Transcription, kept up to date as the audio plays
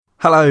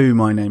Hello,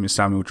 my name is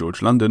Samuel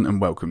George London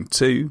and welcome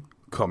to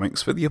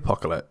Comics for the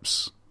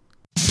Apocalypse.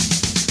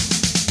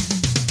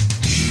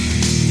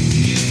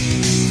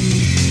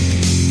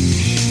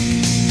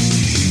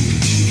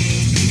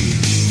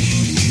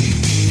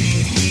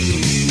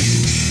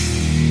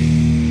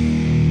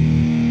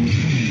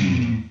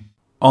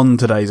 On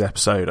today's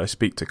episode, I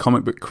speak to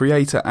comic book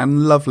creator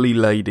and lovely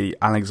lady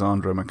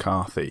Alexandra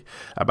McCarthy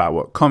about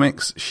what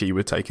comics she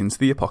would take into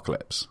the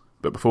apocalypse.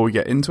 But before we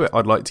get into it,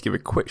 I'd like to give a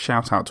quick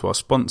shout out to our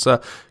sponsor,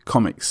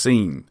 Comic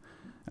Scene.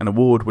 An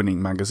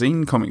award-winning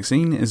magazine, Comic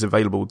Scene is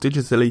available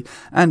digitally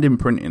and in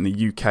print in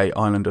the UK,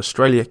 Ireland,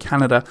 Australia,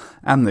 Canada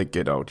and the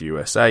good old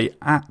USA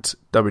at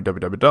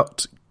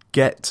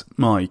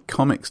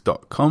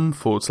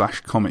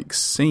www.getmycomics.com/Comic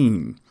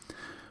Scene.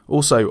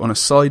 Also, on a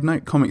side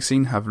note, Comic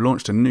Scene have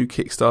launched a new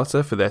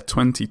Kickstarter for their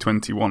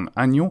 2021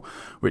 annual,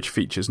 which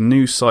features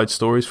new side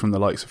stories from the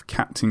likes of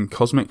Captain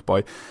Cosmic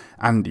by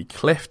Andy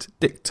Clift,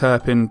 Dick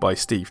Turpin by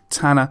Steve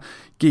Tanner,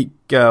 Geek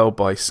Girl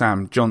by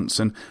Sam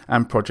Johnson,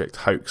 and Project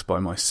Hoax by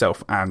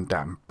myself and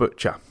Dan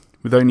Butcher.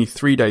 With only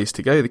 3 days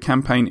to go, the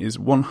campaign is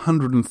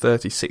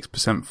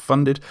 136%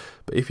 funded,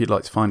 but if you'd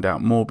like to find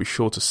out more, be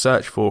sure to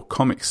search for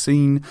Comic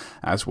Scene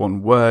as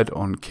one word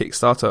on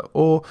Kickstarter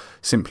or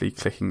simply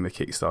clicking the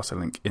Kickstarter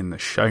link in the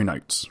show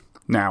notes.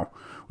 Now,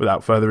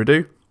 without further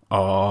ado,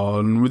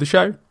 on with the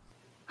show.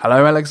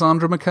 Hello,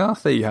 Alexandra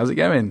McCarthy. How's it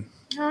going?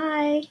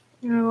 Hi.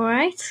 You all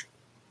right?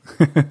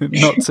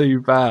 Not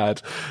too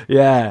bad.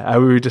 Yeah,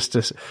 we were just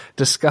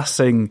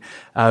discussing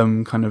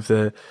kind of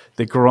the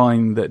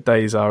grind that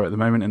days are at the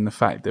moment, and the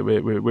fact that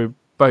we're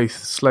both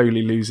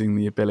slowly losing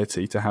the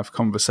ability to have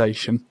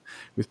conversation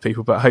with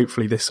people. But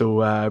hopefully, this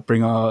will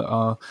bring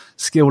our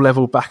skill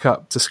level back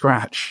up to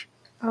scratch.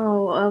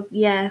 Oh,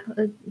 yeah.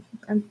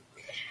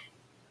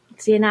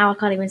 See, now I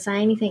can't even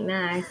say anything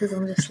now because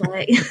I'm just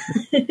like.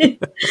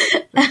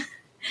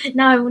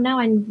 now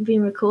I'm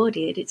being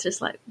recorded. It's just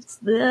like.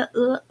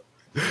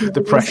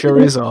 The pressure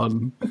is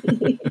on.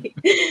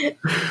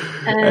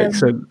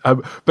 Excellent.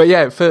 But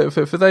yeah, for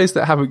those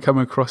that haven't come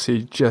across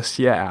you just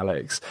yet,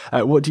 Alex,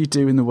 what do you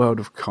do in the world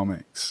of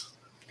comics?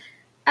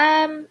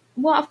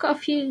 Well, I've got a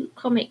few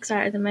comics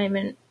out at the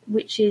moment,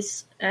 which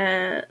is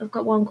I've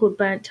got one called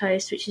Burnt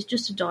Toast, which is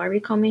just a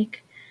diary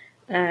comic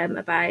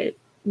about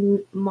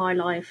my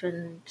life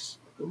and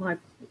my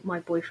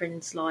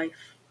boyfriend's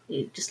life.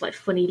 It's just like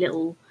funny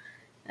little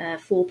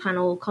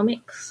 4-panel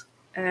comics.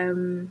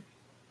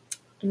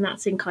 And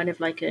that's in kind of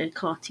like a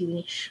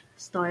cartoonish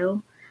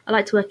style. I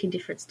like to work in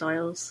different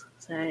styles.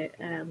 So,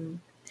 and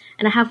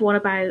I have one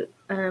about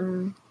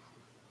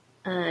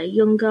a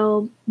young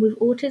girl with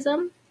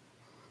autism.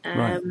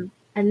 Right.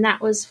 And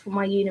that was for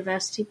my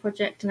university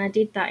project. And I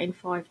did that in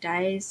 5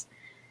 days.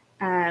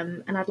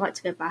 And I'd like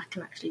to go back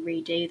and actually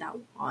redo that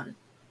one.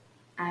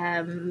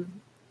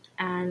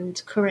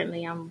 And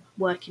currently I'm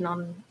working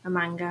on a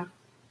manga.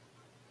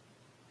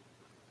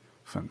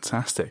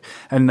 Fantastic.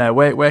 And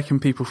where can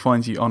people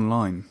find you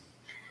online?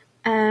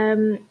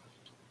 1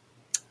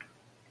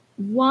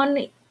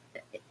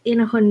 in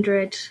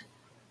 100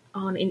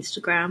 on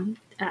Instagram.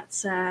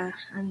 That's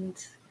and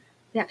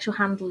the actual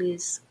handle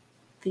is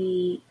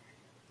the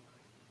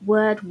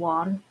word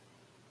 1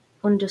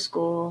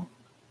 _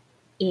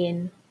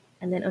 in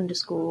and then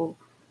 _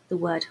 the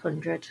word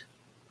 100.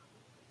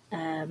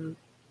 And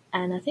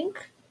I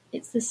think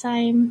it's the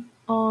same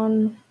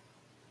on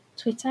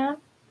Twitter.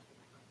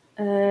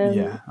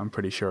 Yeah, I'm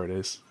pretty sure it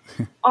is.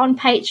 On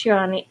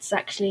Patreon, it's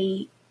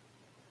actually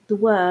the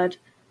word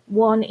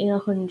 1 in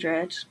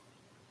 100.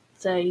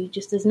 So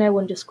there's no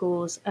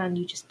underscores, and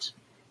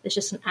there's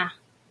just an "a"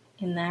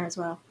 in there as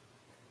well.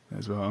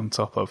 As well on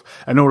top of,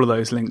 and all of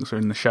those links are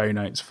in the show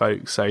notes,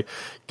 folks. So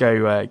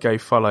go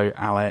follow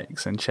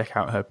Alex and check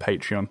out her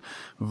Patreon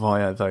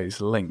via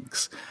those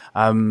links.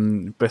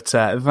 But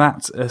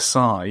that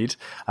aside,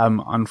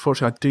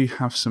 unfortunately, I do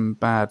have some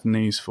bad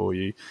news for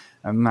you.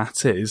 And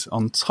that is,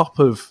 on top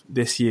of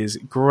this year's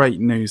great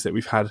news that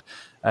we've had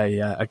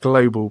a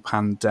global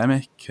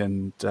pandemic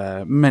and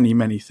many,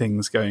 many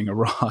things going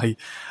awry,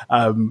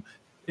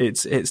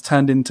 it's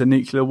turned into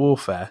nuclear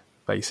warfare,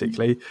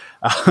 basically.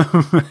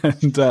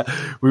 And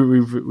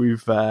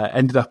we've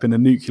ended up in a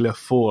nuclear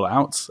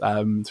fallout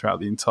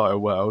throughout the entire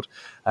world,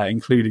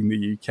 including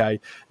the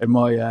UK. And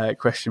my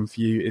question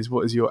for you is,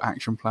 what is your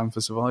action plan for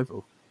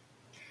survival?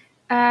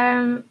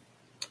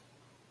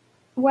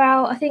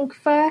 Well, I think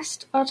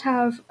first I'd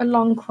have a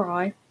long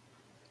cry.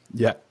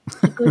 Yeah.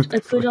 a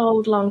good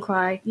old long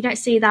cry. You don't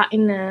see that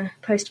in the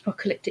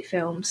post-apocalyptic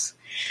films.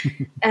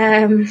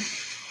 And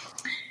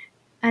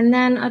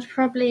then I'd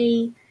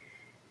probably,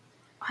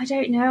 I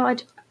don't know,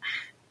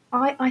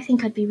 I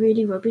think I'd be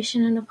really rubbish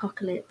in an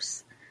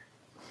apocalypse.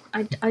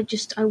 I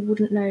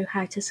wouldn't know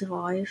how to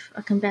survive.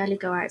 I can barely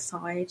go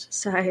outside,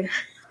 so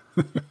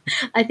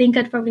I think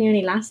I'd probably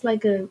only last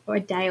like a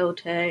day or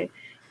two,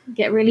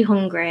 get really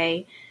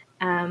hungry.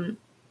 And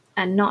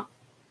not,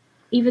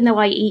 even though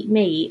I eat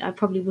meat, I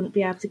probably wouldn't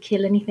be able to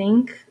kill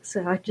anything.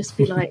 So I'd just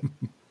be like,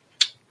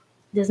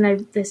 there's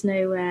no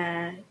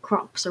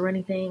crops or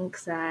anything.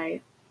 So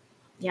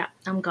Yeah,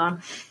 I'm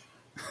gone.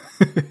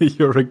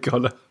 You're a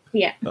goner.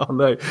 Yeah. Oh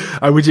no!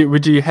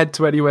 Would you head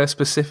to anywhere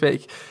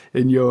specific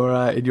in your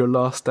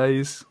last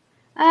days?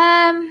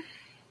 Don't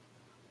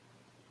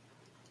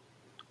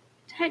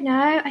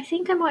know. I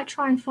think I might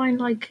try and find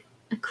like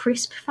a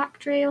crisp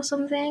factory or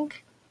something.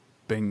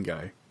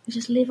 Bingo.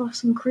 Just live off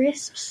some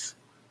crisps.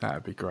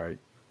 That'd be great.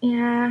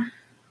 Yeah.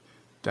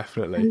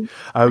 Definitely.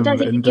 I don't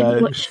think it'd give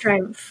me much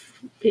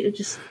strength. It would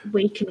just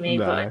weaken me,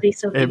 no. but at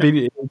least it'd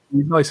be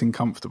nice and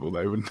comfortable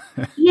though, wouldn't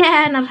it?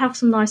 Yeah, and I'd have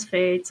some nice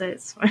food, so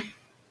it's fine.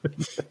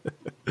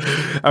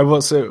 And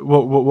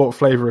what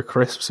flavour of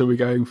crisps are we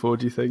going for,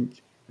 do you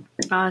think?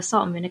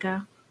 Salt and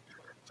vinegar.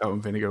 Salt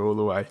and vinegar all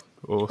the way.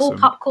 Awesome. Or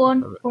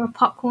popcorn, or a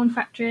popcorn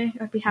factory.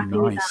 I'd be happy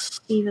with that.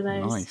 Either of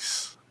those.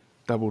 Nice.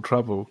 Double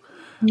trouble.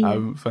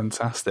 Yeah.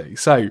 Fantastic.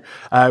 So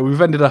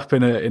we've ended up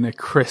in a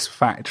crisp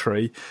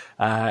factory,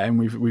 and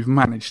we've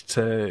managed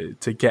to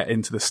get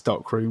into the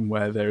stock room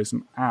where there is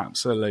an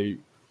absolute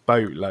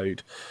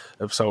boatload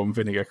of salt and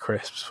vinegar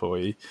crisps for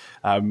you,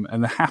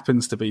 and there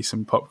happens to be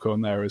some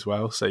popcorn there as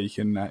well, so you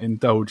can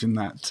indulge in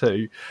that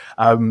too.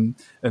 And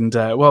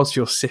whilst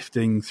you're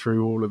sifting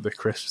through all of the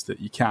crisps that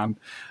you can,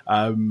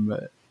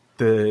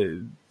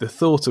 the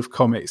thought of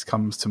comics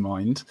comes to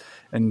mind,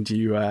 and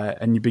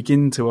you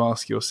begin to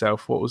ask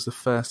yourself, what was the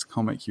first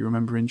comic you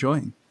remember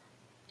enjoying?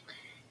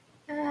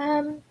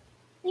 I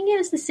think it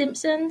was The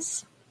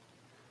Simpsons.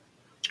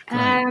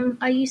 Right.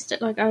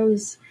 I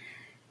was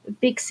a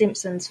big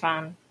Simpsons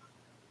fan.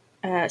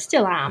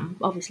 Still am,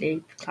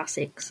 obviously,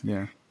 classics.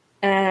 Yeah.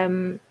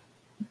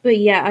 But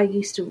yeah, I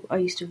used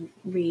to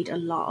read a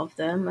lot of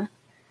them,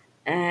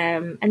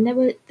 and they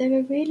were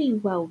really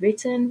well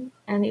written,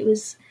 and it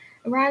was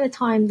around the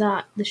time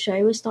that the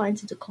show was starting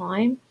to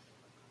decline,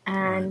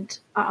 and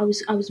I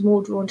was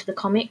more drawn to the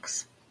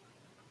comics.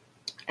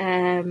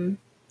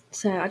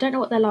 So I don't know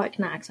what they're like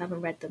now because I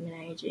haven't read them in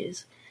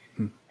ages.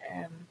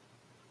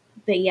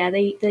 But yeah,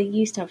 they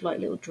used to have like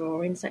little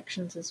drawing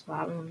sections as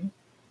well. And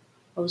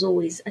I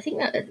think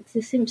that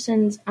The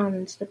Simpsons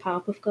and the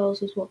Powerpuff Girls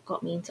was what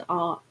got me into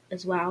art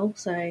as well.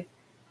 So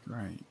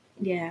Great.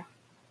 yeah.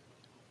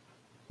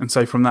 And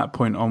so from that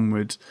point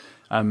onward,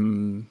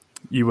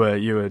 you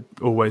were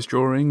always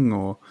drawing,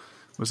 or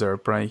was there a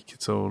break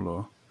at all?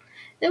 Or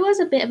There was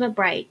a bit of a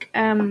break.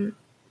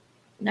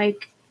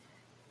 Like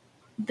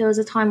there was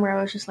a time where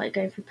I was just like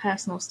going through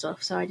personal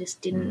stuff, so I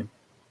just didn't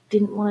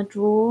want to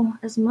draw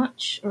as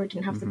much, or I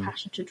didn't have the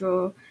passion to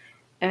draw.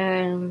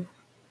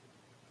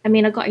 I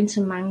mean, I got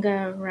into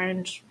manga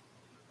around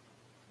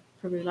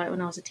probably like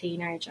when I was a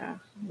teenager,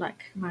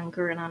 like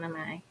manga and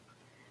anime,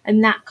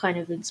 and that kind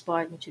of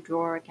inspired me to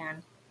draw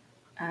again.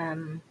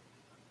 I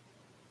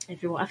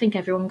think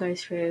everyone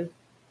goes through,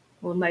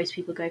 or most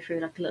people go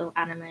through like a little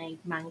anime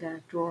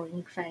manga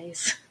drawing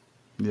phase.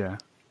 Yeah.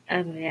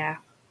 Yeah.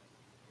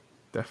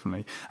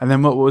 Definitely. And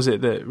then what was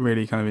it that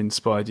really kind of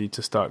inspired you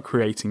to start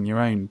creating your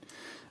own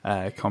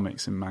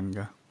comics and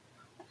manga?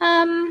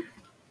 I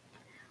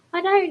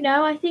don't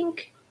know. I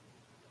think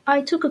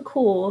I took a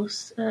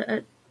course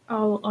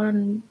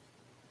on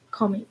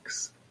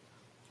comics,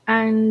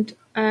 and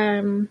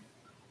I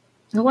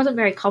wasn't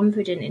very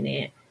confident in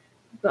it,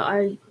 but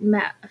I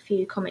met a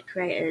few comic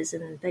creators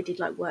and they did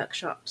like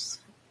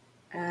workshops,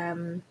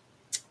 and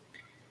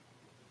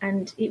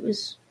it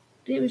was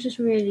just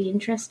really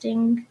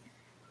interesting.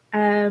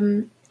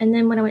 And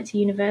then when I went to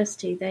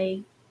university,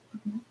 they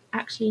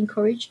actually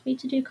encouraged me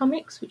to do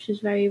comics, which was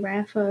very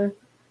rare for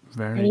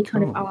any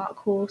kind of art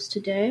course to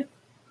do.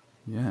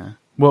 Yeah.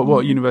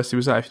 What university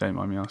was that, if you don't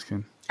mind me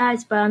asking?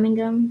 It's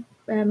Birmingham.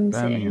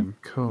 Birmingham.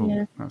 Cool.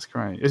 Yeah. That's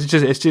great.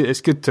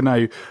 It's good to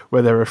know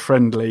where there are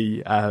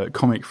friendly,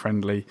 comic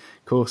friendly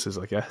courses,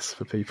 I guess,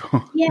 for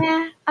people.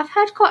 Yeah, I've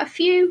had quite a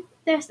few.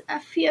 There's a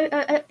few.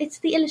 It's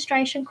the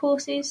illustration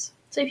courses.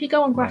 So if you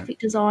go on graphic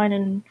design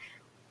and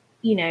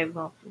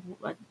well,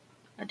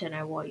 I don't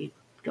know why you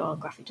go on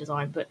graphic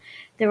design, but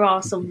there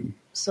are some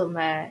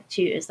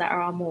tutors that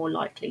are more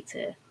likely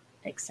to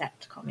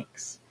accept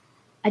comics.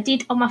 I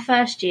did on my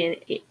first year,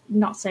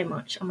 not so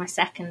much. On my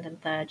second and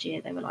third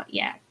year, they were like,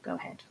 yeah, go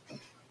ahead.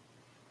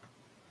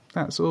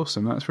 That's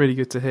awesome. That's really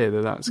good to hear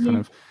that's kind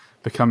of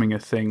becoming a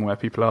thing where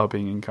people are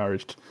being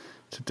encouraged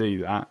to do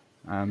that.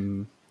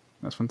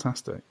 That's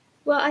fantastic.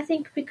 Well, I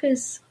think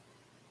because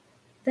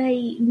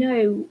they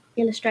know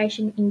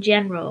illustration in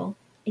general,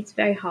 it's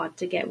very hard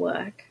to get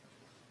work.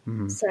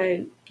 Mm-hmm.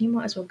 So you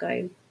might as well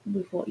go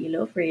with what you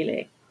love,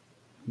 really.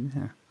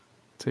 Yeah.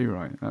 Too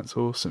right. That's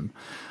awesome.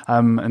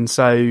 And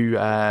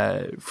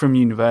so from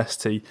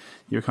university,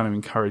 you were kind of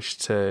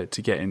encouraged to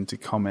get into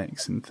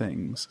comics and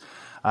things.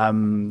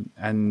 And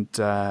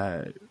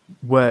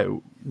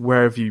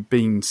where have you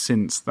been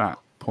since that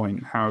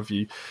point? How have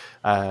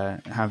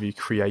you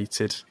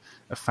created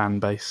a fan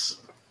base?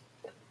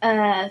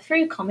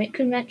 Through comic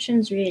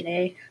conventions,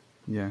 really.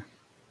 Yeah.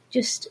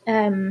 Just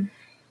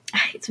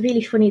it's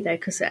really funny though,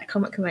 because at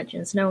comic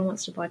conventions, no one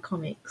wants to buy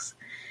comics.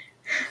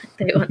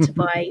 They want to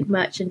buy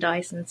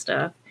merchandise and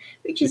stuff,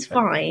 which is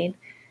fine.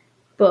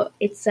 But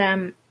it's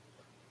so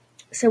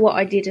what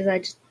I did is I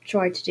just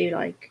tried to do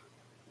like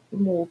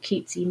more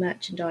cutesy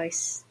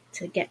merchandise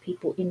to get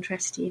people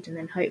interested, and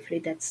then hopefully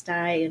they'd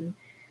stay and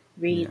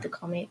read the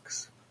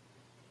comics.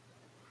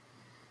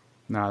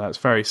 No, that's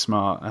very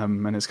smart.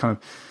 And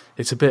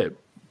it's a bit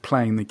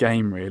playing the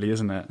game, really,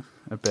 isn't it?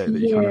 A bit that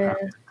you kind of have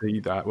to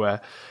do that,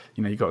 where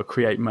you've got to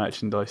create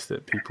merchandise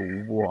that people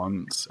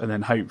want, and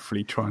then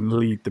hopefully try and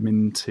lead them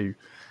into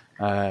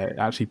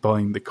actually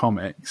buying the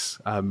comics.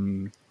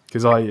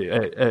 Because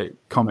at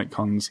Comic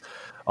Cons,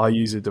 I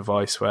use a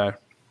device where,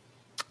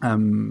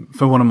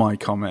 for one of my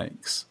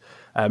comics,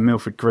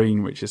 Milford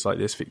Green, which is like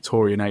this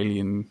Victorian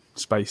alien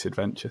space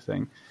adventure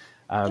thing.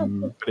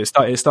 But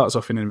it starts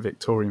off in a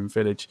Victorian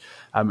village,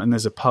 and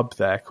there's a pub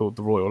there called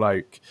the Royal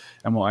Oak.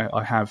 And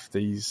I have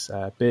these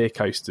beer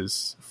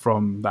coasters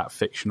from that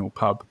fictional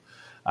pub,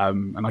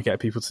 and I get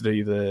people to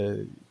do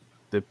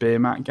the beer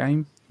mat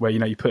game, where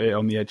you put it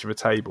on the edge of a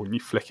table and you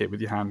flick it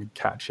with your hand and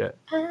catch it.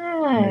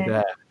 And they're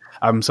there.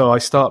 So I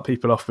start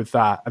people off with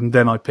that, and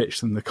then I pitch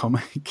them the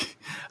comic.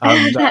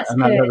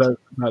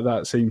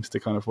 That seems to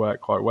kind of work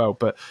quite well.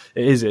 But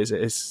it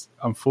is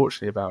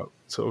unfortunately about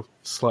sort of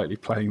slightly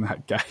playing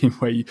that game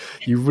where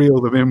you reel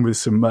them in with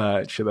some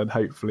merch and then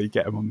hopefully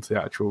get them onto the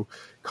actual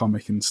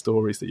comic and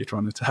stories that you're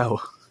trying to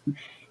tell.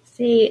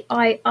 See,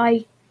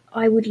 I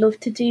would love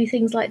to do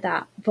things like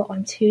that, but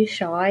I'm too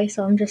shy.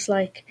 So I'm just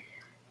like,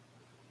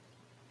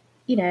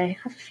 have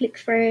a flick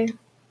through.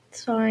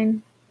 It's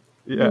fine.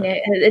 Yeah.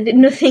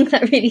 Nothing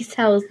that really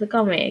sells the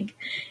comic.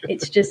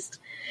 It's just,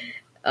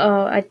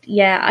 I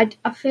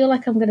feel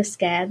like I'm going to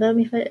scare them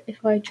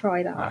if I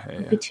try that.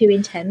 It'd be too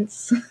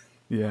intense.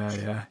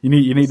 Yeah. You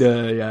need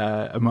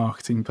a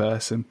marketing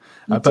person,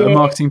 but a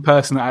marketing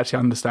person that actually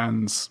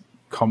understands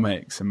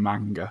comics and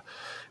manga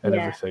and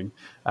everything.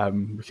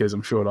 Because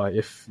I'm sure, like,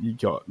 if you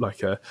got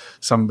like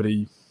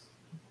somebody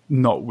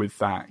not with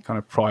that kind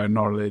of prior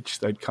knowledge,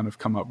 they'd kind of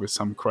come up with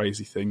some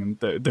crazy thing and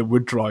that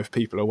would drive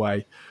people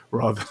away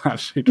rather than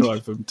actually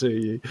drive them to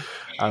you.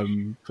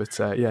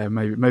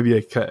 Maybe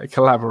a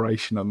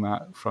collaboration on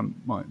that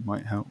front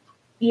might help.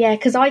 Yeah,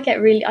 because I get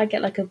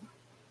like a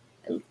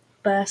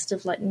burst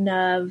of like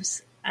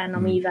nerves, and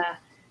I'm either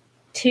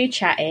too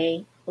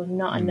chatty or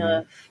not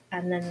enough,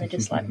 and then they're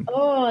just like,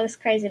 oh, this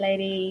crazy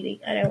lady,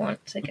 I don't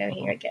want to go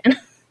here again.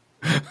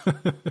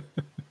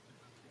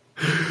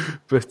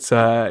 But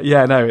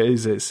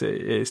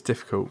it's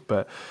difficult.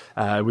 But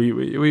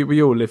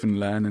we all live and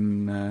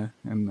learn,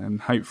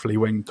 and hopefully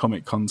when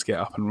Comic Cons get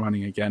up and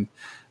running again,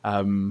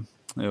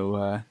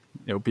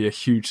 it'll be a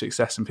huge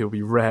success, and people will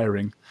be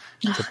raring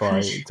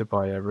to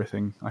buy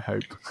everything. I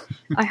hope.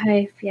 I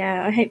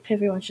hope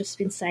everyone's just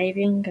been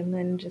saving and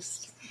then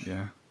just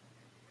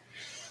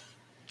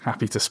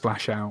happy to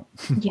splash out.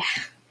 Yeah.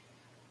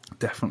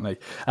 Definitely.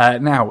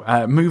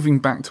 Now, moving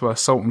back to our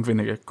salt and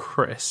vinegar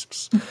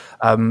crisps,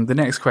 the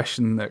next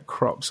question that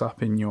crops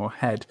up in your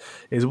head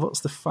is, what's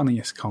the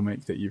funniest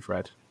comic that you've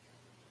read?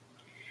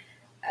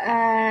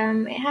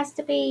 It has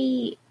to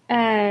be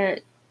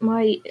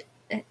my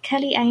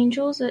Kelly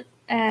Angels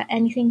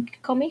Anything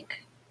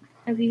comic.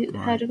 Have you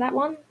heard of that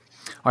one?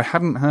 I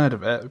hadn't heard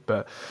of it,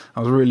 but I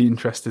was really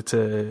interested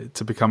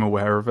to become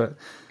aware of it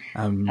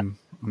on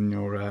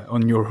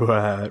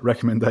your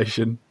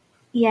recommendation.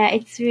 Yeah,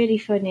 it's really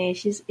funny.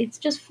 It's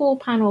just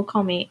 4-panel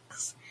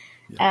comics,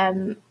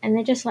 and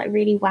they're just like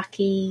really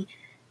wacky,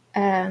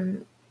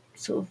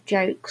 sort of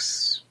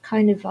jokes.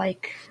 Kind of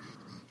like,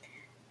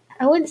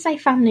 I wouldn't say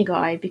Family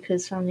Guy,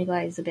 because Family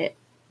Guy is a bit.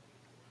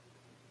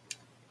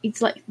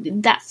 It's like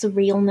that's the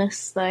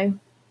realness though.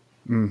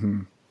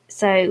 Mm-hmm.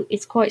 So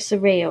it's quite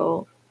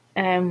surreal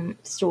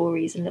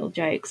stories and little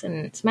jokes,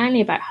 and it's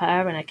mainly about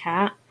her and a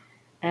cat,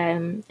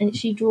 and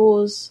she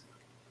draws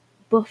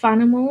buff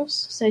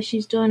animals, so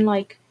she's done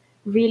like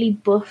really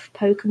buff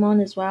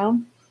Pokemon as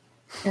well,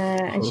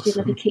 and she did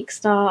like a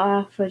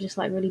Kickstarter for just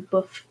like really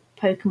buff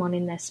Pokemon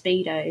in their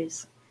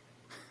speedos.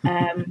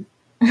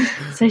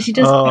 So she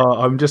does.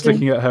 I'm just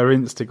looking at her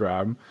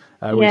Instagram,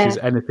 which is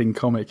Anything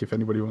Comic. If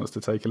anybody wants to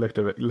take a look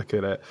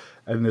at it,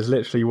 and there's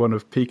literally one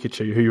of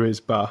Pikachu who is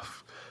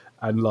buff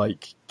and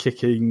like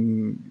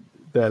kicking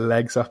their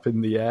legs up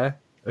in the air.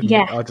 And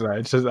I don't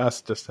know.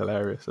 That's just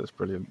hilarious. That's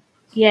brilliant.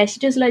 Yeah, she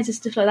does loads of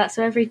stuff like that.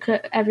 So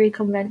every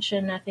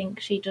convention, I think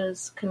she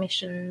does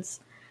commissions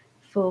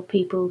for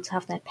people to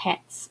have their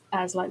pets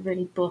as like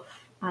really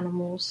buff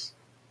animals.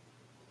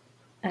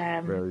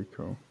 Very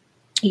cool.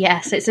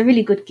 Yeah, so it's a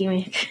really good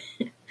gimmick.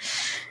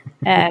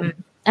 And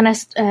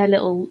a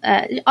little.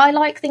 I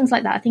like things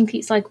like that. I think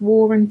it's like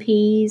War and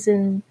Peas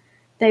and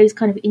those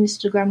kind of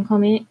Instagram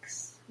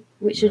comics,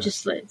 which are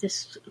just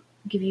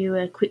give you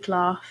a quick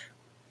laugh.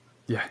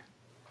 Yeah.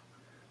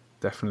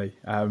 Definitely.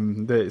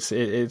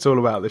 It's all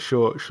about the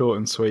short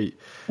and sweet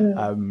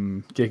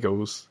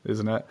giggles,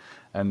 isn't it?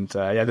 And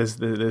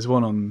there's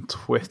one on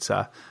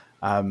Twitter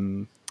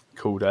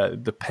called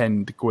The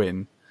Penned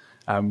Gwyn,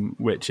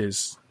 which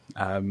is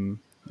a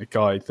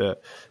guy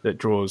that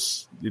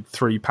draws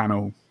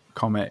 3-panel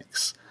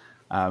comics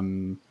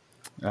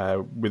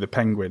with a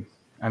penguin,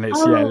 and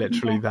it's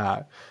literally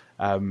that.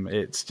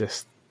 It's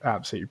just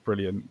absolutely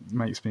brilliant.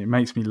 It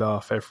makes me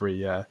laugh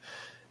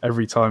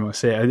every time I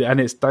see it, and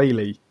it's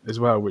daily as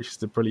well, which is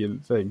the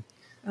brilliant thing.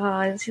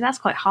 Oh, see, that's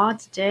quite hard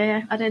to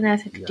do. I don't know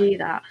if I could do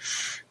that.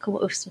 Come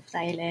up with stuff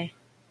daily.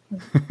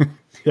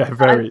 Yeah,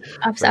 very.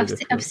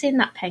 I've seen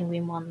that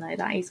penguin one though.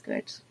 That is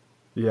good.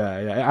 Yeah.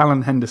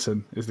 Alan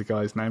Henderson is the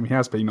guy's name. He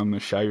has been on the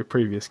show, a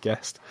previous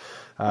guest.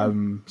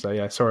 So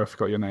yeah, sorry I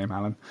forgot your name,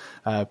 Alan.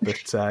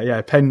 But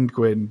yeah,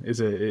 Penguin is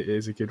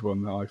a good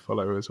one that I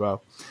follow as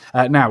well.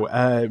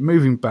 Now,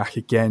 moving back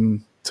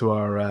again to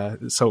our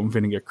salt and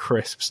vinegar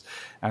crisps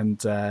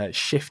and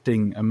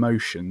shifting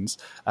emotions.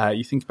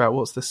 You think about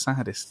what's the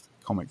saddest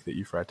comic that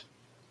you've read?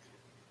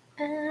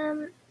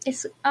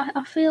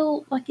 I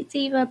feel like it's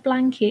either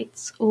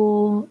Blankets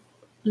or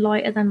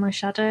Lighter Than My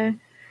Shadow.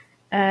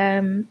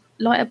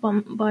 Lighter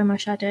by My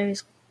Shadow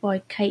is by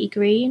Katie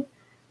Green,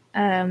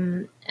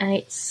 and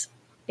it's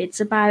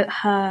about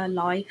her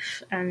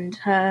life and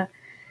her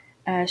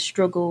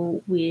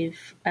struggle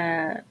with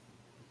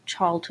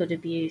childhood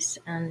abuse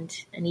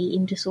and an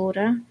eating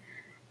disorder.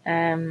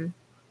 I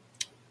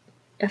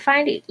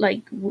find it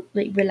like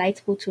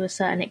relatable to a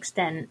certain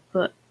extent,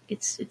 but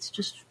it's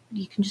just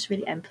you can just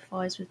really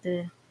empathise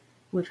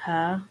with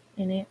her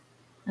in it,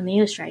 and the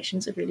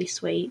illustrations are really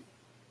sweet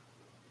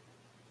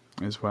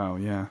as well.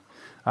 Yeah,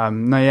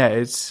 no, yeah,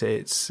 it's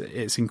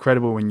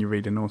incredible when you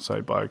read an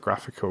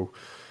autobiographical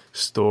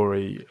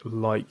story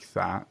like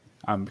that,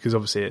 because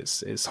obviously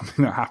it's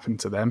something that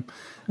happened to them.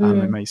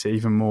 It makes it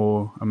even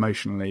more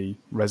emotionally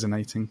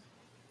resonating.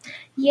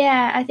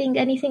 Yeah, I think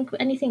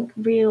anything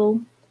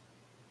real,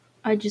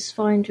 I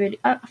find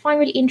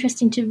really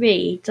interesting to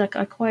read. Like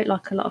I quite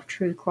like a lot of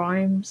true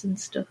crimes and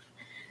stuff,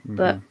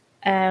 but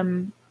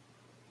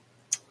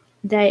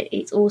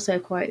it's also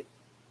quite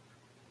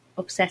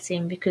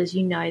upsetting because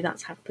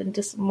that's happened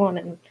to someone,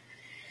 and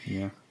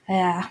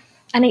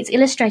and it's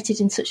illustrated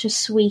in such a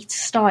sweet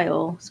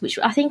style, which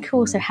I think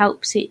also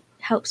helps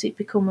it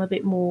become a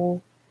bit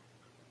more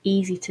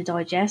easy to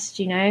digest.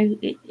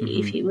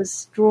 If it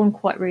was drawn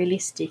quite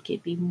realistic,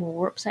 it'd be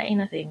more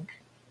upsetting, I think.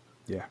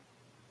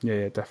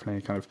 Yeah,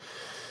 definitely kind of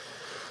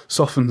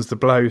softens the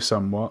blow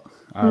somewhat.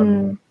 I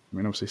mean,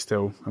 obviously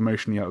still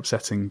emotionally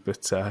upsetting,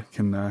 but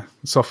can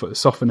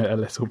soften it a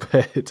little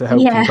bit to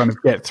help you kind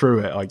of get through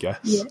it, I guess.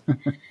 Yeah.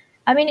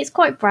 I mean, it's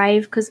quite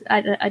brave because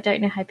I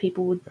don't know how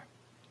people would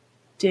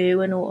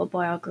do an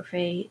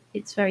autobiography.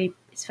 It's very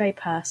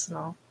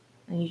personal,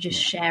 and you're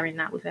just sharing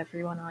that with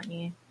everyone, aren't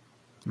you?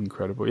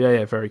 Incredible.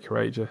 Yeah, very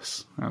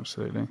courageous.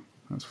 Absolutely.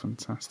 That's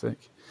fantastic.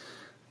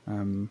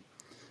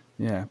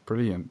 Yeah,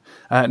 brilliant.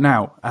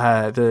 Now,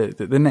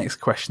 the next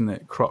question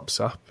that crops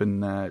up,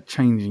 and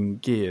changing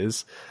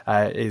gears,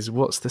 is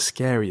what's the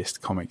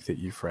scariest comic that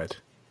you've read?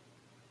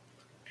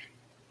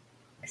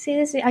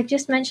 Seriously, I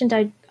just mentioned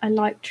I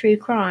like true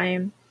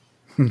crime,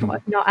 but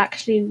I've not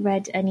actually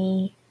read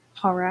any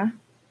horror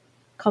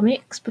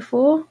comics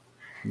before.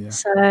 Yeah.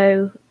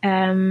 So,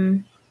 I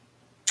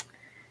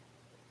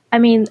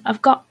mean,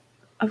 I've got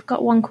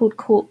one called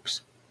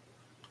Corpse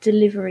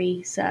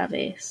Delivery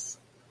Service.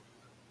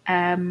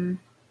 But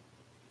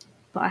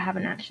I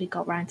haven't actually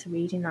got round to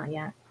reading that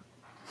yet.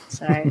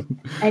 So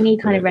any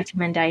kind of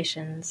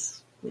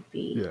recommendations would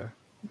be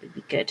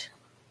good.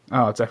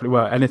 Oh, definitely.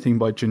 Well, anything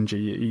by Junji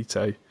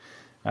Ito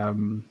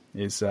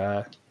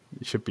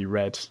should be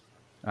read.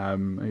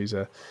 He's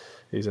a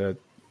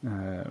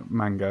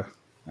manga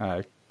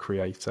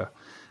creator.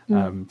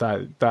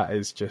 That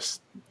is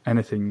just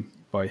anything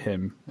by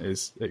him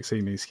is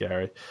extremely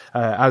scary.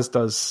 As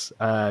does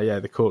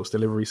the Corpse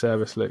Delivery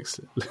Service looks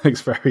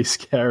very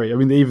scary. I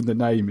mean, even the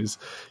name is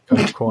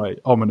kind of quite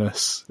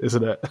ominous,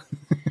 isn't it?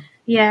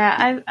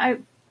 Yeah,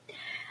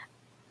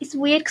 it's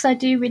weird because I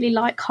do really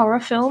like horror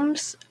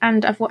films,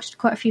 and I've watched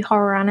quite a few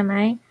horror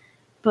anime.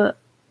 But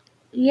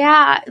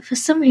yeah, for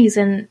some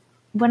reason,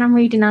 when I'm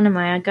reading anime,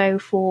 I go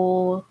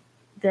for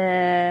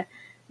the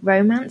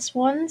romance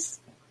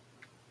ones,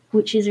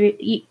 which is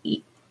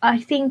I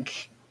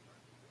think.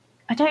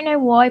 I don't know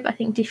why, but I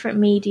think different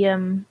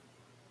medium.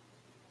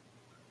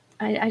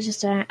 I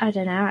just don't. I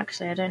don't know.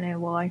 Actually, I don't know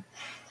why.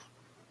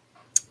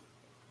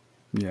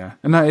 Yeah,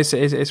 and no,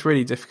 it's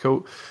really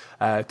difficult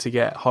to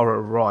get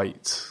horror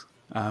right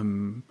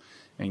in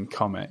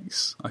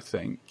comics. I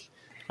think.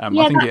 I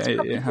think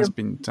it has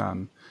been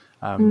done,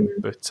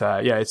 but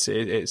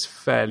it's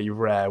fairly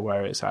rare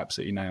where it's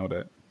absolutely nailed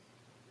it.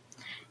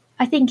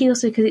 I think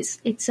also because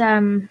it's. I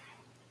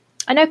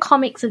know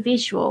comics are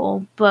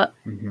visual, but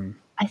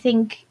I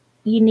think.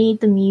 You need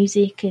the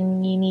music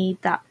and you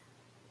need that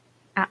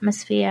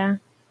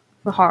atmosphere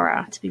for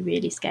horror to be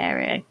really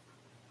scary.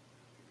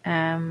 We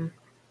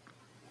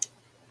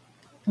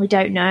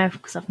don't know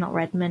because I've not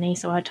read many,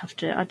 so I'd have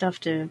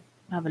to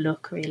have a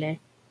look really.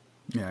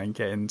 Yeah, and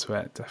get into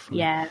it definitely.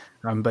 Yeah.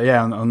 But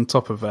yeah, on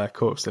top of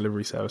Corpse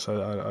Delivery Service,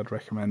 I'd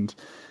recommend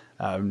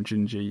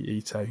Junji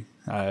Ito,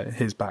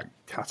 his back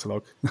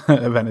catalogue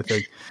of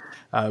anything.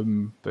 Now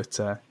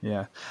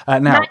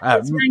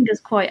manga's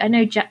quite. I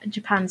know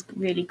Japan's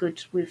really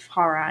good with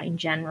horror in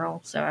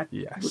general, so I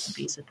wouldn't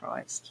be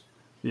surprised.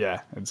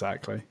 Yeah,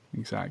 exactly.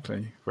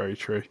 Very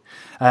true.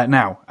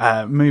 Now,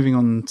 moving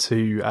on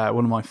to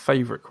one of my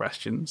favourite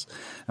questions,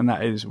 and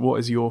that is, what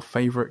is your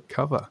favourite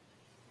cover?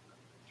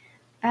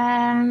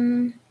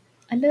 I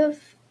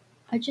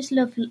just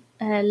love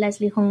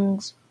Leslie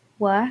Hung's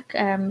work.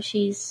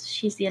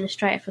 She's the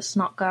illustrator for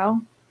Snot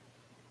Girl.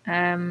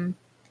 So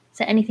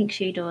anything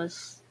she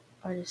does,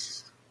 I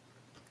just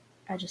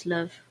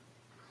love.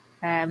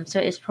 So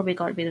it's probably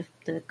got to be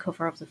the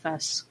cover of the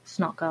first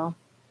Snot Girl.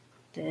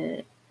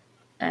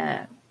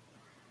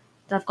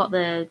 I've got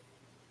the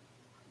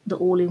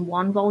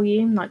all-in-one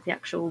volume, like the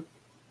actual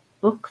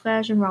book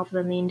version, rather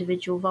than the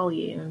individual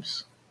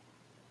volumes.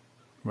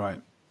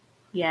 Right.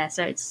 Yeah,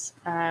 so it's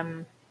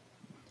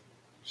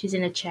she's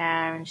in a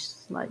chair and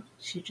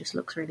she just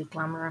looks really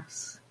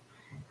glamorous.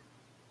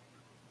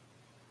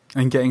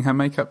 And getting her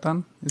makeup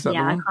done, is that the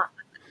one? I can't.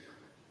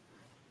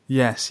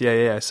 Yes,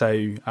 yeah.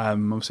 So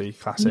obviously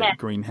classic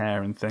green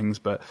hair and things,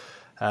 but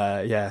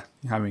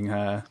having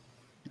her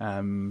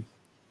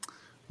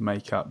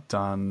makeup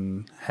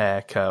done,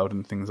 hair curled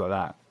and things like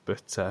that.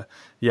 But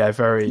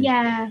very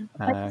I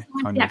like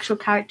the actual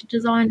character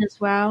design as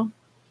well.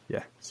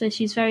 Yeah. So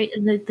she's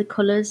the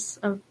colours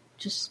are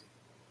just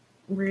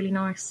really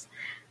nice.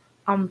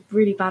 I'm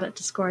really bad at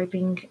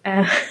describing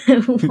why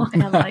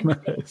I like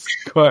it. It's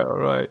quite all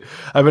right.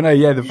 But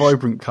no, the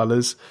vibrant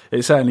colours,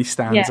 it certainly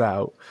stands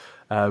out,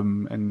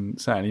 and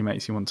certainly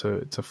makes you want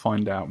to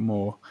find out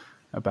more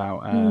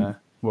about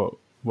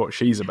what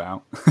she's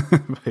about,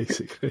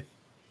 basically.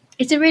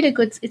 It's a really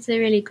good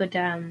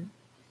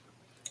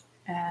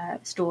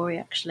story,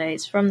 actually.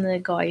 It's from the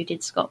guy who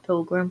did Scott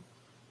Pilgrim.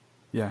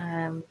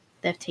 Yeah.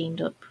 They've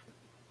teamed up.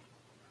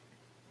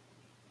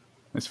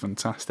 It's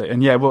fantastic.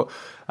 And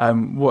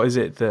what is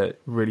it that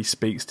really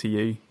speaks to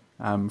you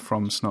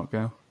from Snot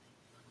Girl?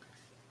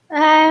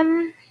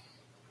 I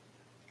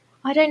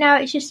don't know.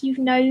 It's just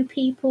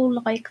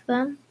people like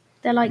them.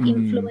 They're like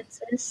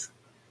influencers.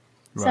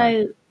 Right.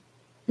 So,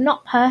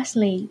 not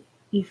personally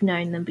you've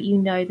known them, but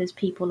there's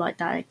people like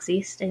that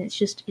exist, and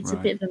it's a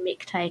bit of a mick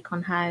take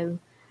on how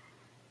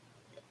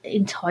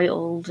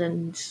entitled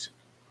and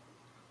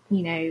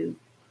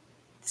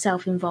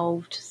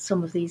self-involved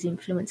some of these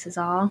influencers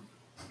are.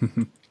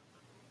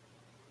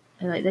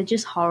 They're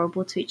just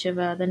horrible to each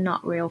other. They're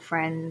not real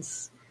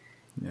friends.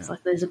 Yeah. It's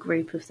like there's a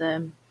group of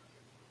them,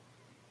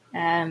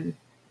 and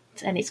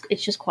it's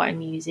just quite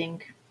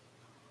amusing.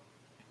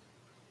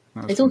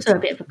 There's also a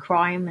bit of a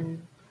crime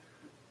and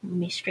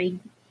mystery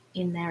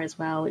in there as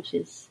well, which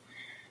is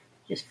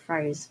just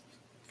throws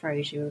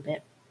you a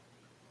bit.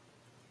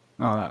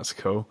 Oh, that's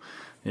cool.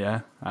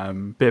 Yeah,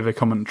 bit of a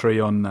commentary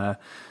on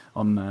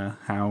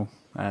how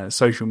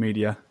social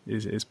media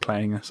is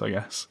playing us, I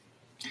guess.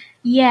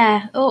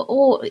 Yeah,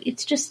 or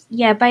it's just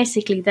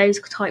basically those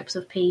types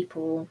of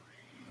people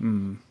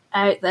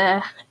out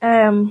there.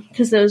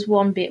 Because there was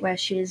one bit where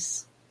she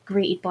was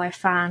greeted by a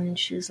fan, and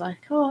she was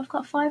like, "Oh, I've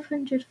got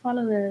 500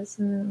 followers,"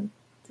 and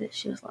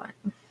she was like,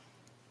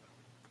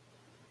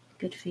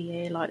 "Good for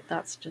you!" Like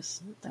that's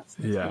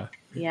nothing.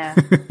 Yeah.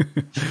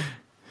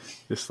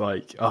 Just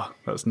like, oh,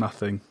 that's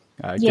nothing.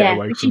 Get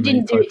away but from she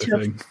didn't me do it type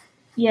of thing.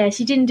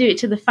 she didn't do it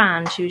to the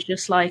fan. She was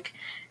just like,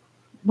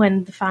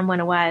 when the fan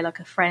went away, like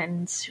a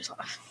friend, she was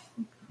like,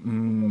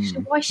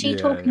 why is she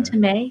talking to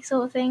me,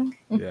 sort of thing.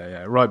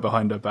 Yeah, right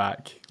behind her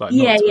back, like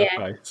not to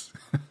her face.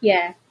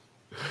 Yeah,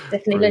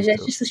 definitely.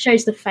 It just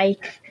shows the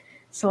fake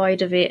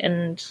side of it,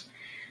 and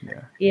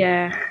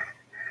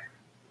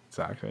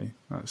exactly.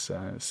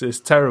 That's it's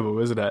terrible,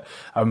 isn't it?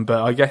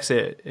 But I guess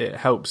it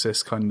helps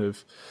us kind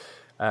of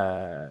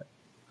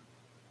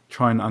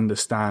try and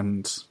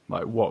understand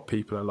like what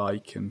people are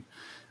like, and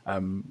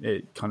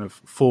it kind of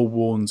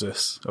forewarns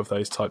us of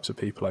those types of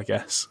people, I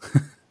guess.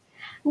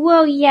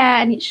 Well,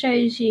 yeah, and it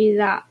shows you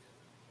that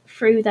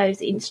through those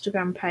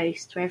Instagram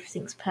posts where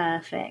everything's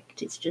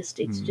perfect, it's just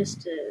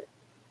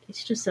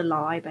a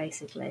lie,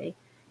 basically.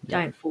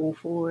 Yeah. Don't fall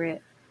for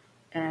it.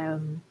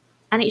 And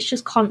it's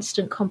just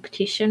constant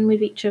competition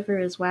with each other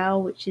as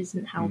well, which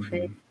isn't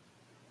healthy.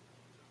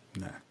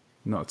 No,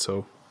 not at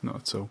all. Not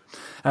at all.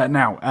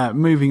 Now,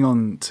 moving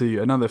on to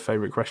another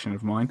favourite question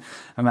of mine,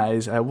 and that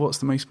is, what's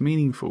the most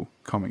meaningful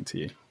comic to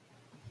you?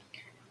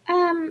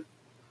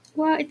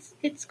 Well,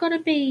 it's got to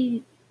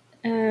be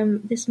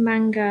this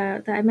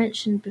manga that I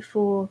mentioned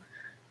before,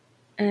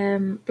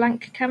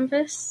 Blank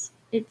Canvas.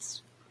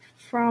 It's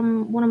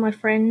from one of my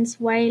friends,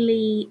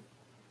 Whaley.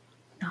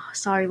 Oh,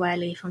 sorry,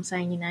 Whaley, if I'm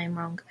saying your name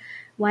wrong.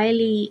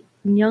 Whaley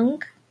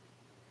Nyung.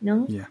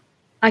 Yeah.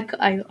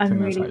 I'm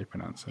really. That's how you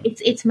pronounce it.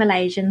 It's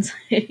Malaysians.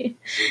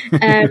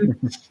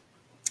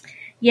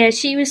 Yeah,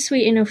 she was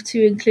sweet enough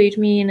to include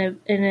me in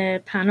a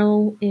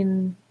panel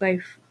in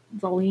both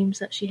volumes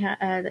that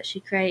she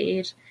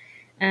created,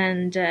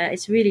 and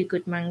it's a really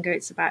good manga.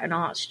 It's about an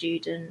art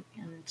student,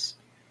 and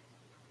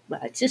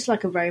it's just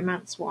like a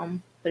romance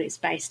one, but it's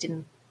based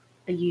in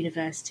a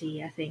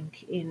university, I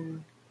think.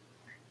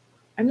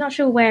 I'm not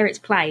sure where it's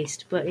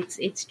placed, but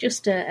it's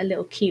just a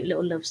little cute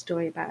little love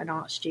story about an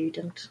art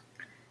student.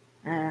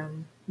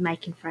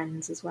 Making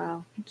friends as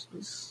well.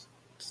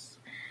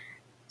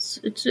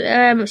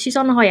 She's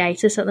on a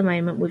hiatus at the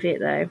moment with it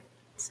though,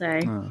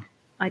 so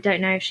I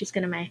don't know if she's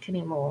going to make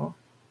any more,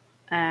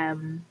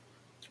 or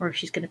if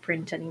she's going to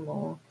print any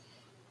more.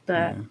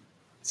 But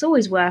it's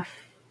always worth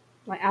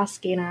like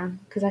asking her,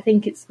 because I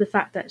think it's the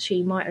fact that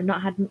she might have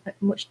not had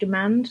much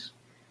demand.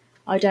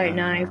 I don't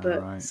know,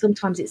 but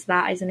sometimes it's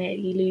that, isn't it?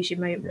 You lose your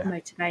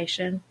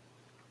motivation.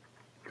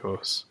 Of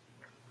course.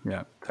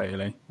 Yeah,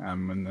 totally.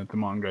 When the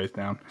demand goes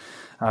down,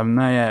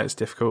 it's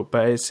difficult,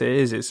 but it's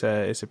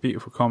a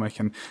beautiful comic.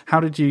 And how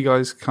did you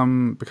guys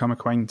become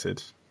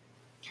acquainted?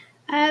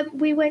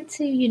 We went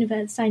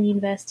to same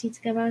university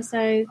together,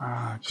 so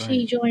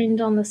she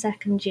joined on the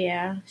second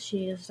year.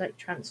 She was like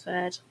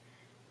transferred.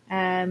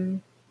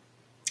 And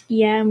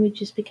we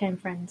just became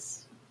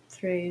friends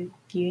through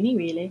uni,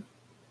 really.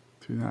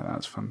 Through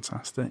that's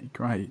fantastic,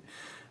 great.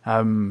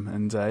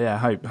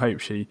 Hope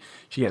she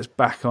gets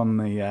back on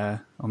the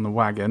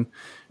wagon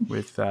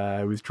with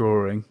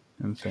drawing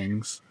and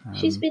things.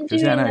 She's been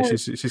doing.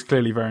 She's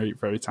clearly very,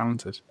 very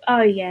talented.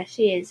 Oh yeah,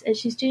 she is. And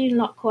she's doing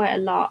quite a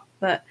lot,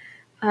 but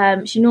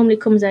she normally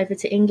comes over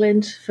to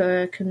England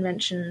for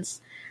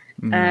conventions.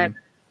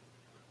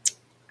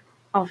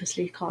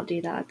 Obviously, can't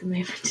do that at the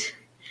moment.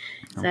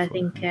 So I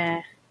think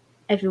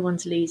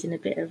everyone's losing a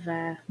bit of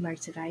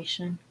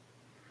motivation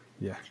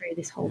through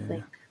this whole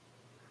thing.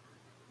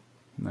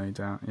 No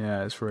doubt.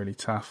 Yeah, it's really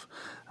tough.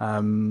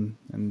 And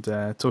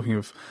talking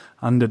of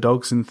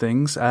underdogs and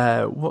things,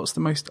 what's the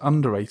most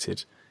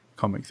underrated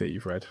comic that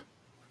you've read?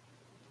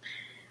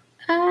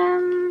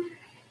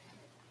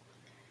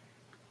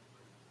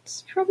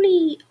 It's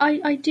probably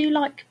I do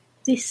like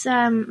this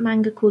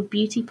manga called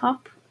Beauty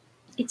Pop.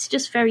 It's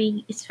just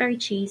very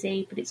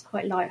cheesy, but it's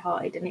quite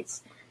lighthearted, and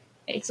it's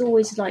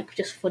always like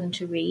just fun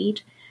to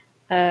read.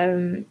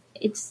 I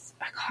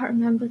can't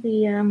remember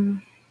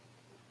the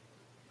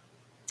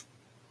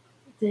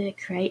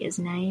creator's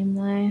name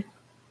though.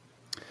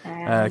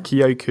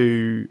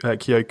 Kyoko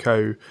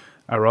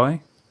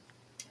Arai.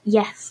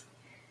 Yes.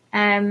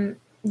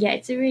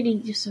 It's a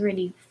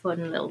really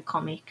fun little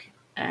comic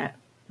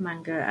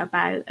manga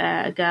about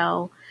a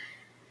girl.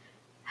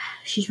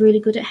 She's really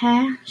good at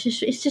hair.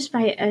 It's just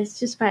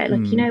about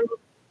like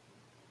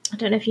I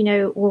don't know if you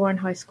know Warren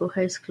High School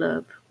Host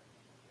Club,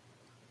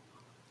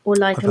 or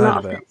like a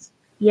lot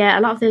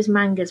of those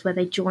mangas where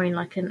they join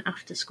like an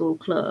after school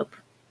club.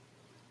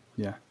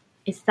 Yeah.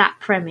 It's that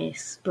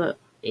premise, but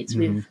it's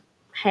with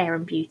hair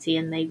and beauty,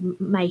 and they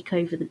make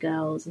over the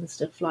girls and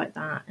stuff like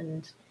that.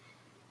 And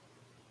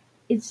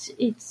it's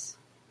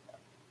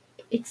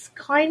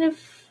kind of,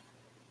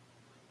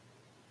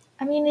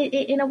 I mean,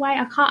 in a way,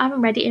 I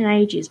haven't read it in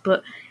ages,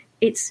 but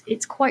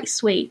it's quite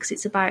sweet because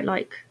it's about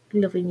like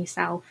loving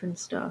yourself and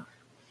stuff.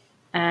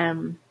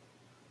 From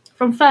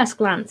first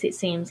glance, it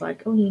seems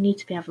like, oh, you need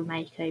to have a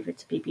makeover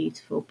to be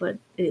beautiful, but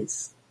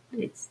it's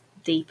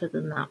deeper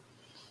than that.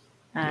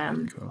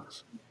 Of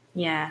course.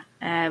 Yeah.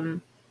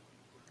 And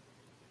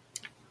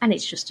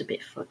it's just a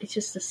bit fun. It's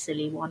just a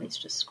silly one. It's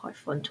just quite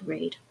fun to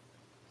read.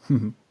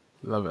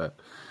 Love it.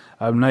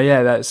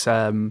 That's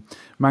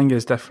manga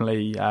is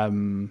definitely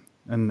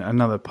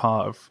another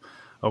part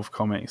of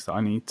comics that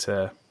I need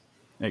to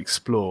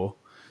explore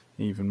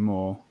even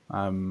more.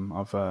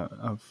 I've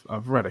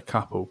read a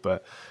couple,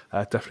 but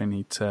I definitely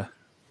need to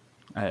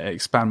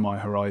expand my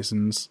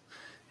horizons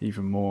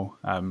even more.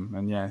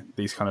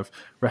 These kind of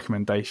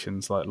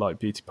recommendations like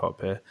Beauty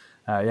Pop here.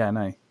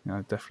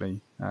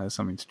 Definitely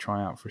something to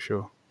try out for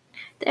sure.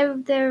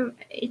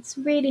 It's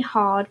really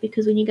hard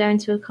because when you go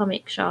into a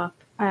comic shop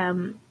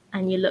and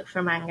you look for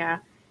a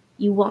manga,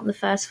 you want the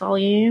first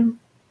volume,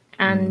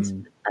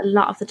 and a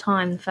lot of the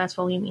time the first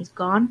volume is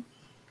gone.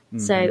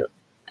 So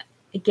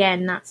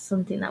again, that's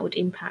something that would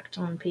impact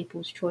on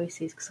people's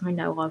choices, because I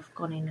know I've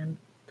gone in and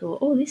thought,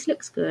 oh, this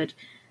looks good,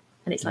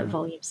 and it's like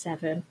volume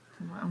 7.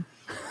 Well,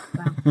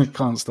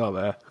 can't start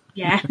there.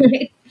 Yeah.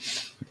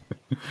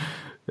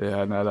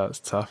 Yeah, no, that's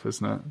tough,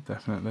 isn't it?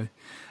 Definitely.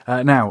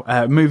 Now,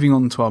 moving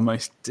on to our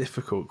most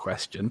difficult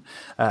question,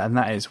 and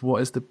that is,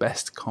 what is the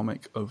best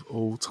comic of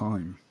all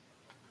time?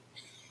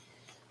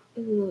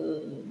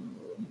 Ooh.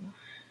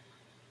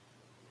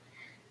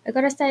 I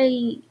gotta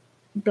say,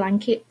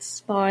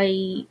 Blankets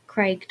by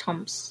Craig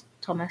Thomas.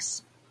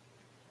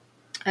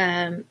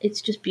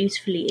 It's just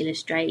beautifully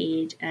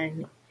illustrated,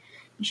 and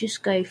you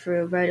just go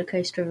through a roller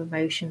coaster of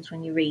emotions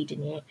when you're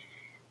reading it.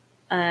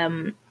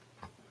 I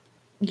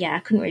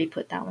couldn't really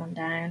put that one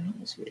down.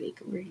 It was really,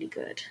 really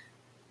good.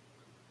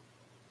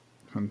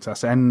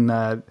 Fantastic. And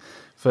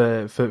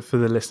for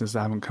the listeners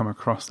that haven't come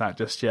across that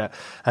just yet,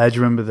 do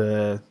you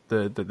remember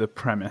the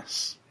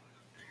premise?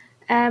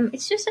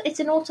 It's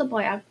an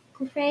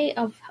autobiography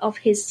of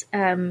his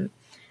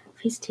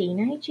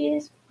teenage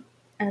years,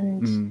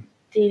 and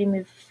dealing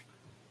with,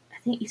 I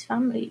think, his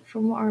family.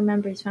 From what I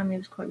remember, his family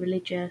was quite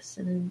religious,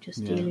 and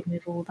just dealing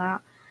with all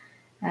that,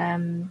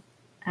 and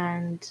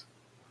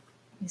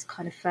his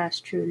kind of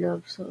first true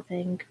love sort of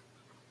thing.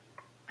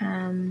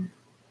 I'd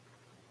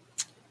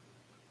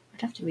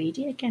have to read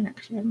it again,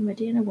 actually. I haven't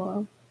read it in a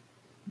while.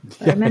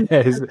 I remember,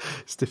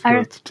 it's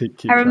difficult to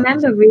keep I track,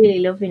 remember isn't it? really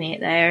loving it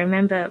though. I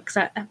remember because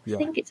I Yeah.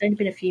 think it's only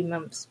been a few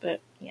months,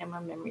 but yeah, my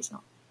memory's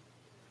not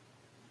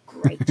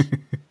great.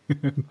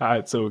 No,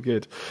 it's all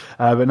good.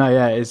 But no,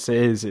 yeah, it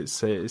is. It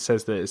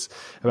says that it's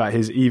about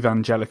his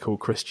evangelical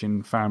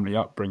Christian family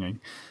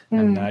upbringing,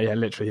 and yeah,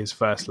 literally his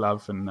first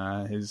love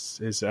and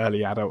his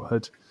early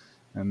adulthood,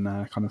 and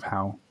kind of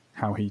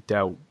how he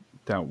dealt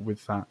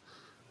with that.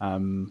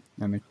 And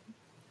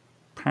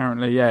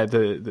apparently, yeah,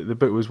 the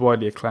book was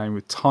widely acclaimed,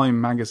 with Time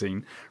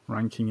magazine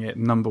ranking it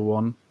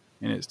 #1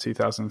 in its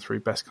 2003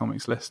 Best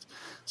Comics list.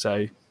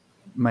 So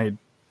made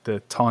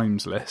the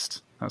Times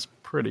list. That's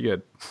pretty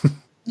good.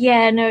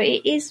 Yeah, no,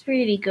 it is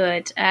really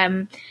good.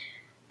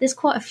 There's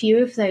quite a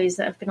few of those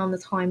that have been on the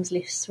Times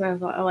list where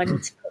I've like, oh, I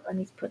need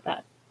to put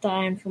that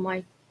down for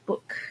my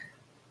book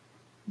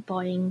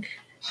buying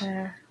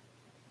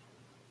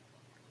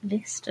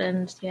list.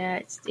 And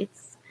yeah,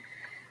 it's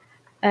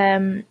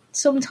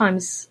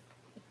sometimes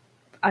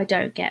I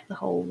don't get the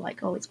whole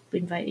like, oh, it's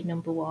been voted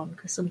 #1,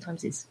 because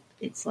sometimes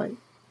it's like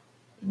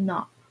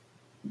not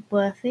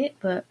worth it.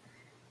 But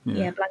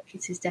yeah,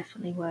 Blankets is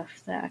definitely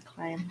worth that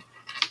acclaim.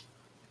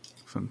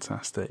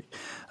 Fantastic.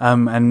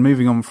 And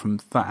moving on from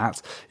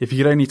that, if you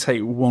could only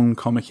take one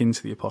comic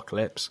into the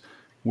apocalypse,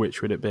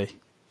 which would it be?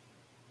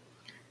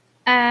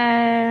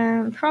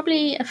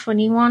 Probably a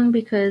funny one,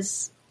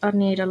 because I'd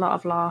need a lot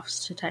of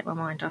laughs to take my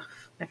mind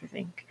off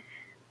everything.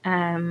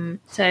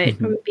 So it'd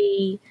probably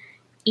be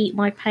Eat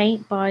My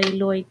Paint by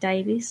Lloyd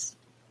Davies.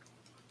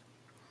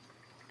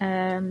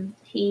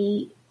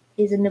 He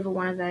is another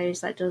one of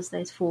those that does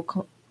those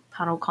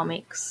 4-panel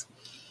comics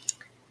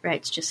where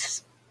it's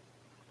just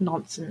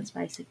nonsense,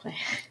 basically.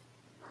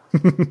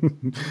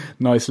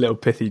 Nice little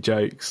pithy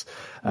jokes.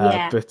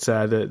 But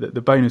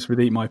the bonus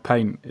with Eat My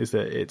Paint is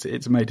that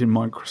it's made in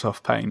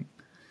Microsoft Paint.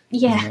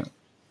 Yeah,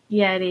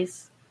 yeah, it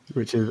is.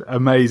 Which is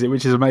amazing.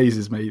 Which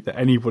amazes me that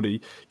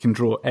anybody can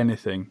draw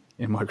anything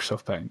in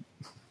Microsoft Paint.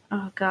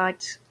 Oh God,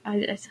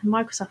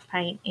 Microsoft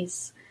Paint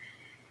is.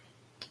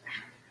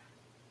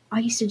 I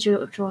used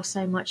to draw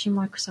so much in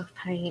Microsoft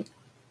Paint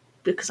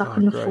because I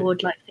couldn't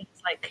afford like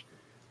things like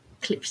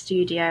Clip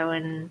Studio,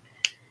 and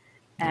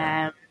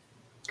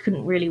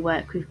couldn't really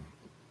work with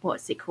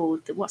what's it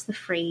called? What's the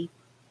free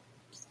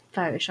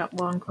Photoshop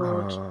one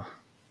called?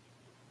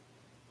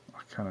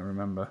 I can't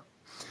remember.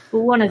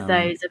 Well, one of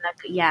those, and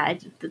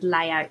the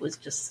layout was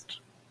just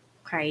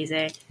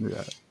crazy.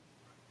 Yeah,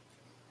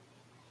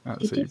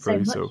 absolutely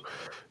brutal. So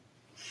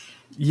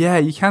yeah,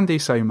 you can do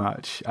so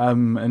much,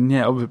 and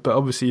yeah, but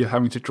obviously you're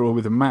having to draw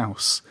with a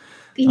mouse,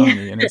 aren't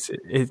you? And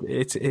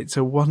it's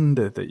a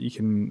wonder that you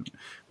can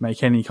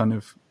make any kind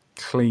of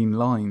clean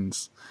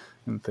lines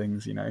and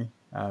things, you know.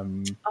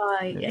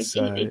 It's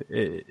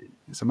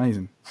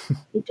amazing.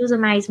 It does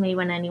amaze me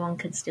when anyone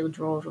can still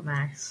draw with a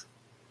mouse.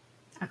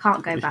 I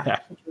can't go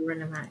back to drawing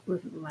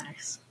with a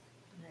mouse.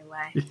 No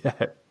way.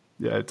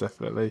 Yeah,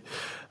 definitely.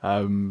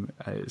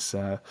 It's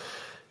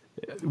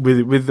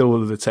with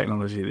all of the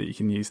technology that you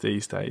can use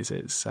these days,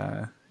 it's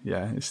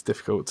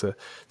difficult to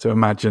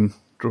imagine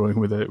drawing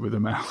with a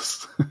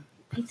mouse.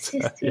 It's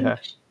just too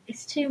much.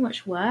 It's too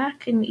much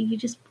work, and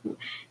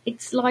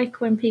it's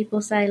like when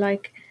people say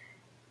like,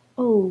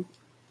 oh,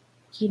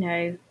 you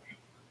know,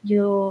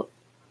 you're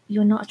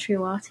not a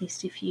true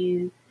artist if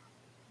you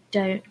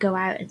don't go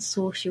out and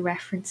source your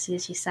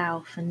references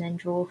yourself and then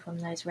draw from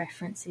those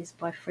references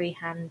by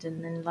freehand,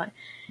 and then like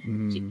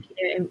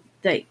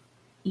that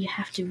you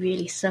have to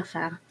really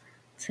suffer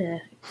to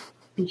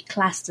be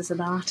classed as an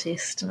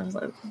artist. And I was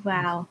like,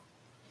 wow.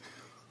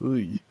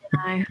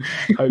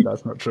 Hope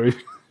that's not true.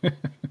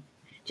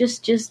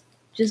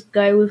 just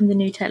go with the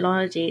new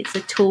technology. It's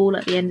a tool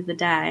at the end of the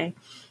day.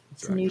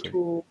 It's a new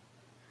tool.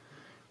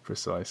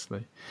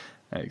 Precisely.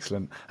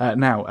 Excellent.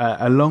 Now,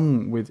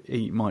 along with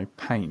Eat My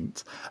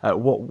Paint,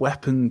 what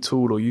weapon,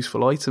 tool, or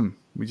useful item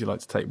would you like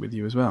to take with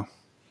you as well?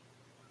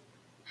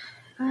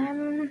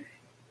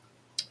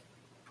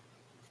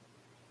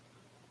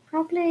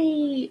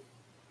 Probably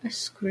a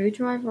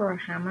screwdriver or a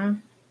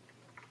hammer.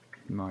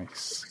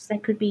 Nice. Because they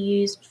could be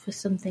used for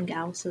something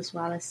else as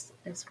well as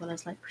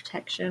like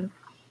protection.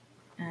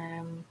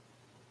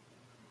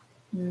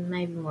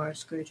 Maybe more a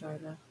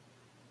screwdriver.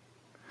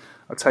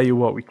 I'll tell you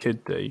what we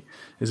could do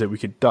is that we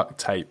could duct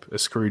tape a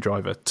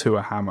screwdriver to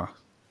a hammer.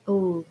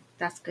 Oh,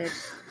 that's good.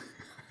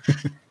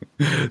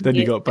 Then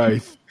you got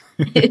both.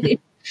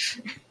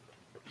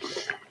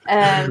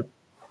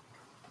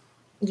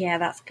 Yeah,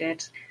 that's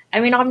good. I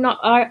mean, I'm not.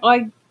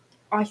 I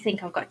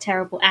think I've got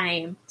terrible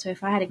aim. So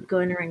if I had a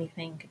gun or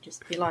anything, I'd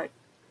just be like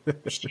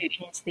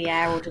shooting into the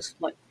air, or just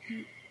like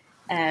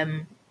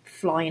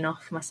flying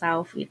off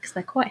myself, because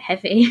they're quite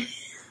heavy.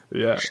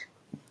 Yeah,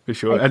 for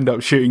sure. End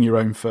up shooting your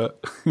own foot.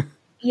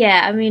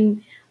 Yeah, I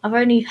mean, I've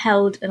only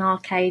held an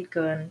arcade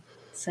gun,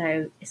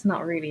 so it's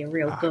not really a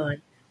real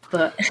gun.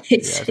 But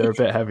they're a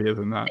bit heavier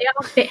than that. They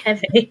are a bit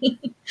heavy.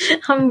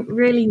 I'm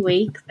really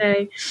weak,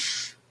 so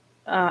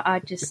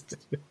I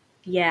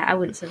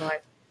wouldn't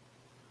survive.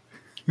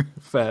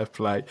 Fair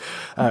play.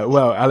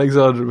 Well,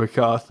 Alexandra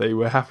McCarthy,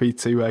 we're happy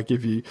to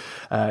give you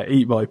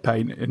Eat My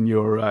Paint and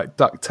your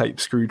duct tape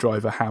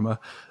screwdriver hammer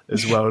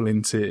as well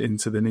into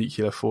the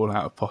nuclear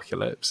fallout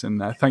apocalypse.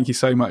 And thank you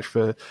so much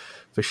for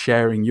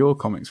sharing your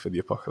comics for the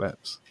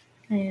apocalypse.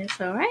 Yeah,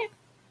 it's all right.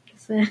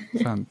 It's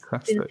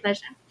fantastic. been a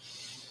pleasure.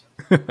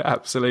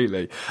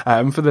 Absolutely.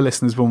 And for the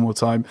listeners, one more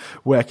time,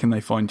 where can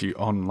they find you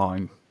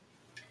online?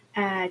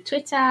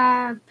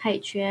 Twitter,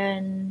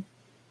 Patreon,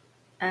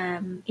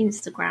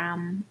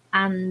 Instagram,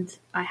 and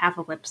I have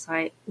a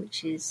website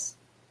which is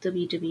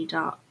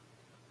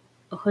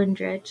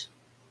www.100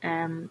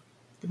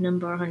 the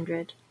number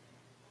 100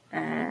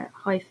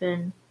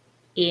 hyphen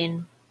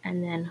in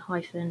and then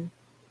hyphen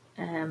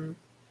I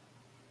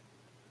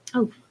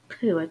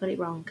got it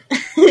wrong.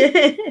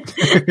 I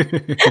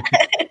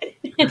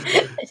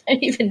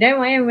don't even know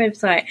my own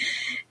website.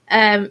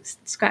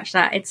 Scratch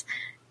that. It's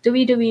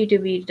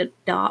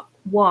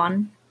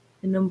www.1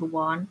 the number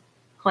 1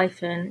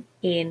 hyphen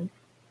in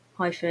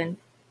hyphen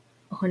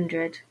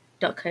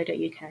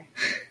 100.co.uk.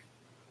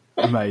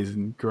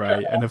 Amazing,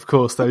 great. And of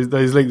course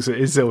those links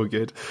is all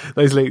good.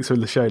 Those links are in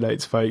the show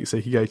notes, folks, so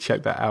you can go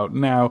check that out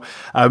now.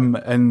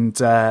 And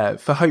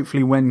for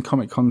hopefully when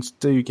Comic Cons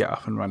do get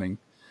up and running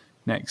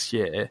next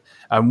year,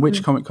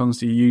 which Comic Cons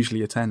do you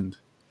usually attend?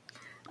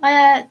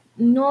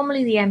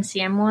 Normally the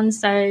MCM ones,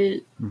 so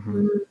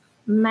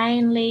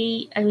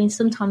mainly, I mean,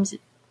 sometimes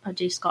I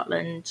do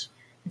Scotland,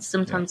 and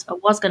sometimes I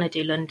was going to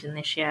do London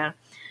this year.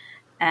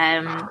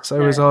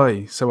 So was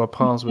I, so our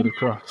paths would have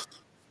crossed.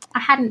 I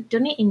hadn't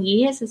done it in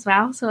years as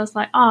well, so I was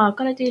like, I've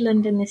got to do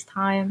London this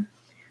time.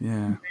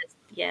 Yeah.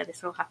 Yeah,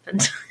 this all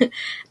happened.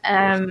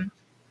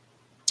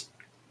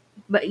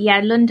 But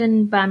yeah,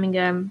 London,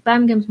 Birmingham.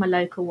 Birmingham's my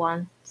local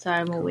one, so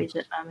I'm always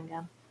at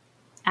Birmingham.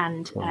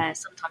 And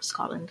sometimes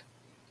Scotland.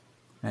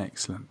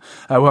 Excellent.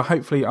 Well,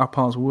 hopefully our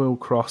paths will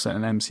cross at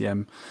an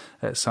MCM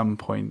at some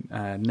point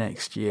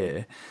next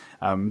year.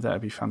 That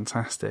would be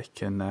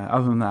fantastic. And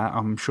other than that,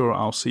 I'm sure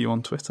I'll see you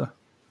on Twitter.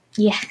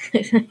 Yeah.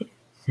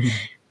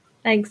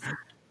 Thanks.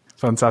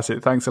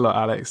 Fantastic. Thanks a lot,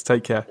 Alex.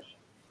 Take care.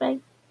 Bye.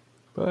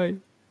 Bye.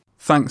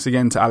 Thanks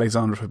again to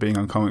Alexandra for being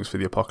on Comics for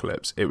the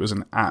Apocalypse. It was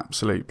an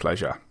absolute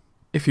pleasure.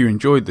 If you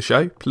enjoyed the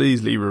show,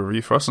 please leave a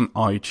review for us on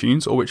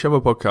iTunes or whichever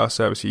podcast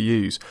service you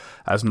use,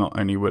 as not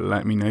only will it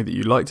let me know that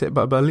you liked it,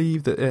 but I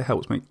believe that it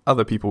helps make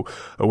other people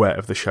aware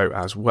of the show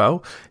as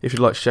well. If you'd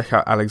like to check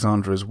out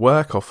Alexandra's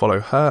work or follow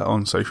her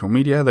on social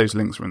media, those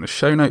links are in the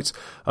show notes,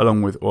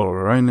 along with all of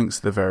our own links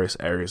to the various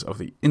areas of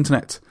the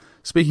internet.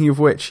 Speaking of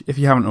which, if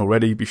you haven't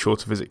already, be sure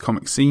to visit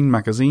Comic Scene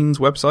Magazine's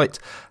website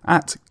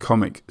at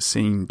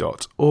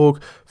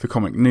comicscene.org for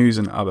comic news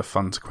and other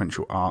fun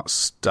sequential art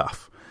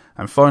stuff.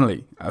 And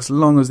finally, as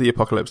long as the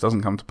apocalypse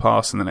doesn't come to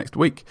pass in the next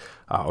week,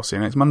 I'll see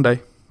you next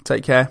Monday.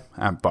 Take care,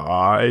 and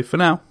bye for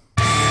now.